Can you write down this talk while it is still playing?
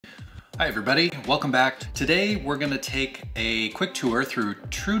Hi everybody, welcome back. Today we're going to take a quick tour through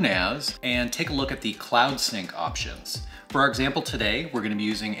TrueNAS and take a look at the cloud sync options. For our example today, we're going to be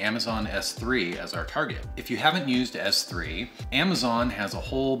using Amazon S3 as our target. If you haven't used S3, Amazon has a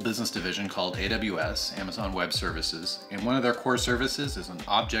whole business division called AWS, Amazon Web Services, and one of their core services is an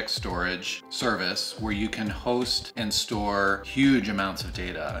object storage service where you can host and store huge amounts of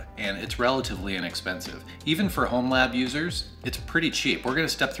data, and it's relatively inexpensive. Even for home lab users, it's pretty cheap. We're going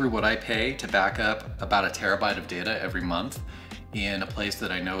to step through what I pay to back up about 1 terabyte of data every month in a place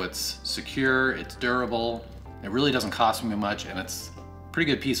that I know it's secure, it's durable, it really doesn't cost me much, and it's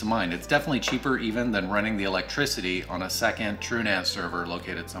pretty good peace of mind. It's definitely cheaper even than running the electricity on a second TrueNAS server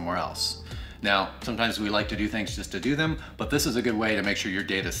located somewhere else. Now, sometimes we like to do things just to do them, but this is a good way to make sure your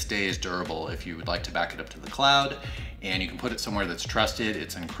data stays durable if you would like to back it up to the cloud, and you can put it somewhere that's trusted,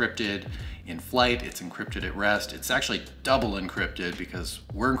 it's encrypted in flight, it's encrypted at rest. It's actually double encrypted because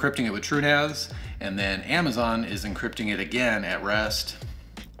we're encrypting it with TrueNAS, and then Amazon is encrypting it again at rest.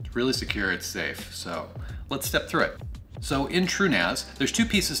 It's really secure, it's safe. So let's step through it. So in TrueNAS, there's 2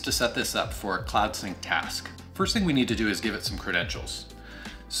 pieces to set this up for a cloud sync task. First thing we need to do is give it some credentials.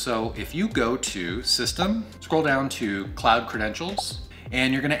 So if you go to System, scroll down to Cloud Credentials,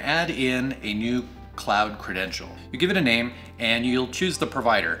 and you're gonna add in a new cloud credential. You give it a name and you'll choose the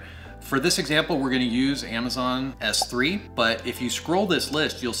provider. For this example, we're going to use Amazon S3, but if you scroll this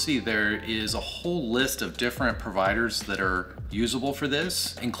list, you'll see there is a whole list of different providers that are usable for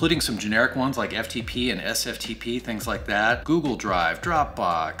this, including some generic ones like FTP and SFTP, things like that. Google Drive,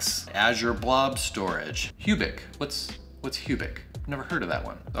 Dropbox, Azure Blob Storage, Hubic. What's Hubic? Never heard of that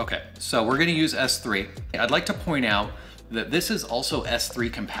one. Okay, so we're going to use S3. I'd like to point out that this is also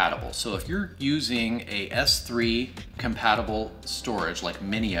S3 compatible. So if you're using a S3 compatible storage like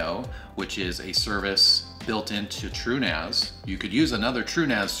Minio, which is a service built into TrueNAS, you could use another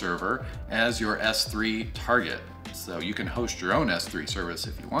TrueNAS server as your S3 target. So you can host your own S3 service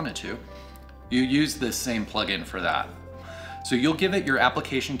if you wanted to. You use this same plugin for that. So you'll give it your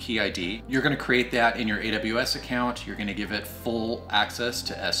application key ID. You're gonna create that in your AWS account. You're gonna give it full access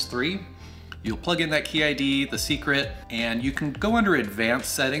to S3. You'll plug in that key ID, the secret, and you can go under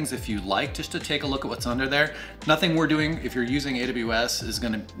advanced settings if you like, just to take a look at what's under there. Nothing we're doing, if you're using AWS, is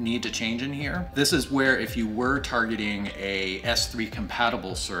gonna need to change in here. This is where if you were targeting a S3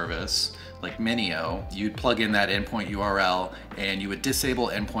 compatible service, like Minio, you'd plug in that endpoint URL and you would disable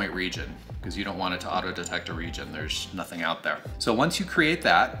endpoint region, because you don't want it to auto-detect a region. There's nothing out there. So once you create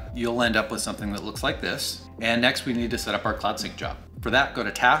that, you'll end up with something that looks like this. And next we need to set up our cloud sync job. For that, go to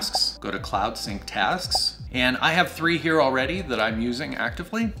Tasks, go to Cloud Sync Tasks. And I have 3 here already that I'm using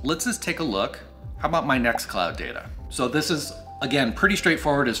actively. Let's just take a look. How about my Nextcloud data? So this is, again, pretty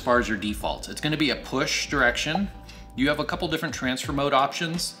straightforward as far as your defaults. It's gonna be a push direction. You have a couple different transfer mode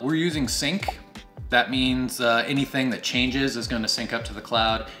options. We're using sync. That means anything that changes is going to sync up to the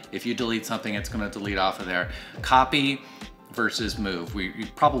cloud. If you delete something, it's going to delete off of there. Copy versus move. You're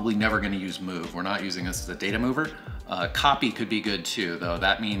probably never going to use move. We're not using this as a data mover. Copy could be good too, though.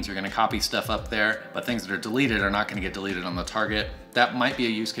 That means you're going to copy stuff up there, but things that are deleted are not going to get deleted on the target. That might be a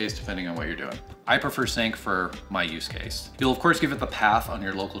use case depending on what you're doing. I prefer sync for my use case. You'll of course give it the path on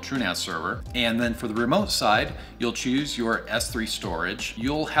your local TrueNAS server. And then for the remote side, you'll choose your S3 storage.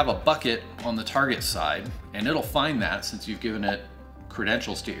 You'll have a bucket on the target side, and it'll find that since you've given it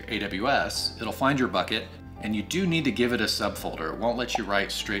credentials to AWS, it'll find your bucket, and you do need to give it a subfolder. It won't let you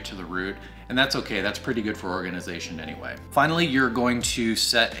write straight to the root, and that's okay. That's pretty good for organization anyway. Finally, you're going to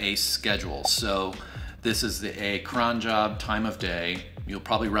set a schedule. So this is a cron job, time of day. You'll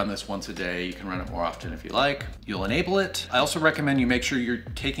probably run this once a day. You can run it more often if you like. You'll enable it. I also recommend you make sure you're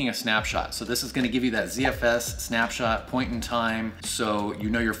taking a snapshot. So this is going to give you that ZFS snapshot point in time, so you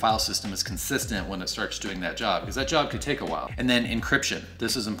know your file system is consistent when it starts doing that job, because that job could take a while. And then encryption.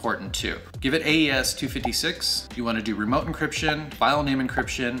 This is important too. Give it AES 256. You want to do remote encryption, file name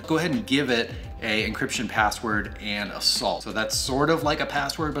encryption. Go ahead and give it a encryption password and a salt. So that's sort of like a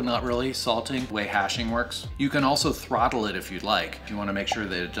password, but not really. Salting, the way hashing works. You can also throttle it if you'd like. If you want to make sure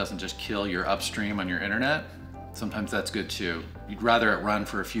that it doesn't just kill your upstream on your internet, sometimes that's good too. You'd rather it run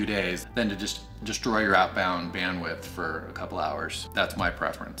for a few days than to just destroy your outbound bandwidth for a couple hours. That's my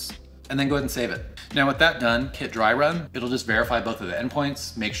preference. And then go ahead and save it. Now with that done, hit dry run. It'll just verify both of the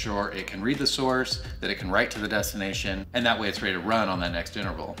endpoints, make sure it can read the source, that it can write to the destination, and that way it's ready to run on that next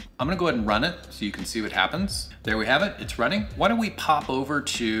interval. I'm gonna go ahead and run it so you can see what happens. There we have it, it's running. Why don't we pop over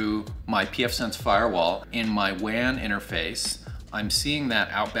to my pfSense firewall in my WAN interface. I'm seeing that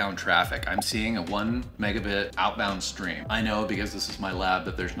outbound traffic. I'm seeing a 1 megabit outbound stream. I know because this is my lab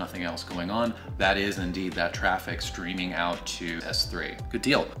that there's nothing else going on. That is indeed that traffic streaming out to S3. Good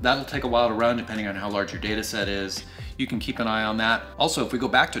deal. That'll take a while to run depending on how large your data set is. You can keep an eye on that. Also, if we go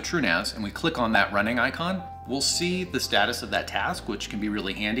back to TrueNAS and we click on that running icon, we'll see the status of that task, which can be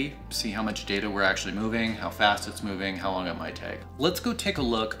really handy. See how much data we're actually moving, how fast it's moving, how long it might take. Let's go take a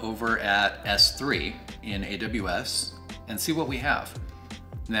look over at S3 in AWS and see what we have.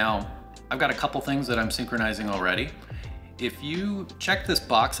 Now, I've got a couple things that I'm synchronizing already. If you check this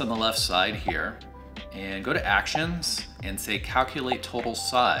box on the left side here and go to Actions and say Calculate Total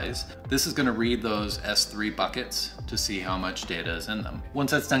Size, this is gonna read those S3 buckets to see how much data is in them.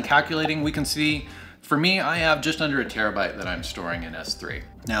 Once that's done calculating, we can see, for me, I have just under 1 terabyte that I'm storing in S3.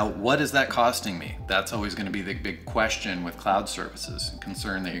 Now, what is that costing me? That's always gonna be the big question with cloud services,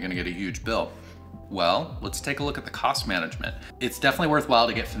 concern that you're gonna get a huge bill. Well, let's take a look at the cost management. It's definitely worthwhile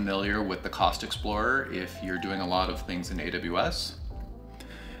to get familiar with the Cost Explorer if you're doing a lot of things in AWS.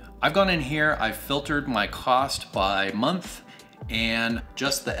 I've gone in here, I've filtered my cost by month and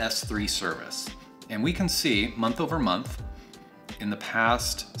just the S3 service. And we can see month over month, in the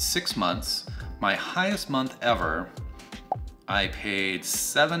past 6 months, my highest month ever, I paid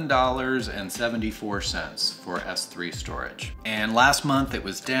 $7.74 for S3 storage. And last month it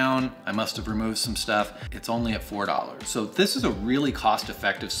was down. I must have removed some stuff. It's only at $4. So this is a really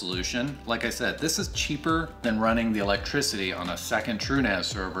cost-effective solution. Like I said, this is cheaper than running the electricity on a second TrueNAS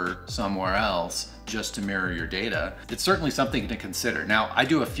server somewhere else just to mirror your data. It's certainly something to consider. Now, I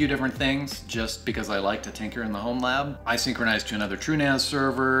do a few different things just because I like to tinker in the home lab. I synchronize to another TrueNAS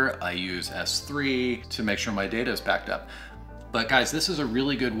server. I use S3 to make sure my data is backed up. But guys, this is a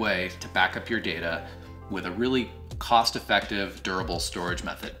really good way to back up your data with a really cost-effective, durable storage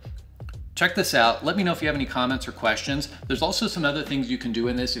method. Check this out. Let me know if you have any comments or questions. There's also some other things you can do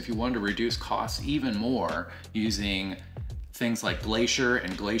in this if you want to reduce costs even more using things like Glacier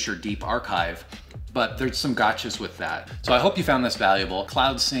and Glacier Deep Archive. But there's some gotchas with that. So I hope you found this valuable.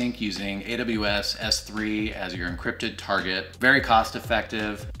 Cloud sync using AWS S3 as your encrypted target, very cost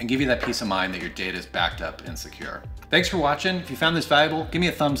effective, and give you that peace of mind that your data is backed up and secure. Thanks for watching. If you found this valuable, give me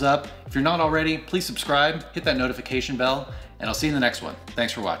a thumbs up. If you're not already, please subscribe, hit that notification bell, and I'll see you in the next one.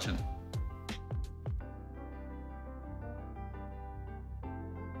 Thanks for watching.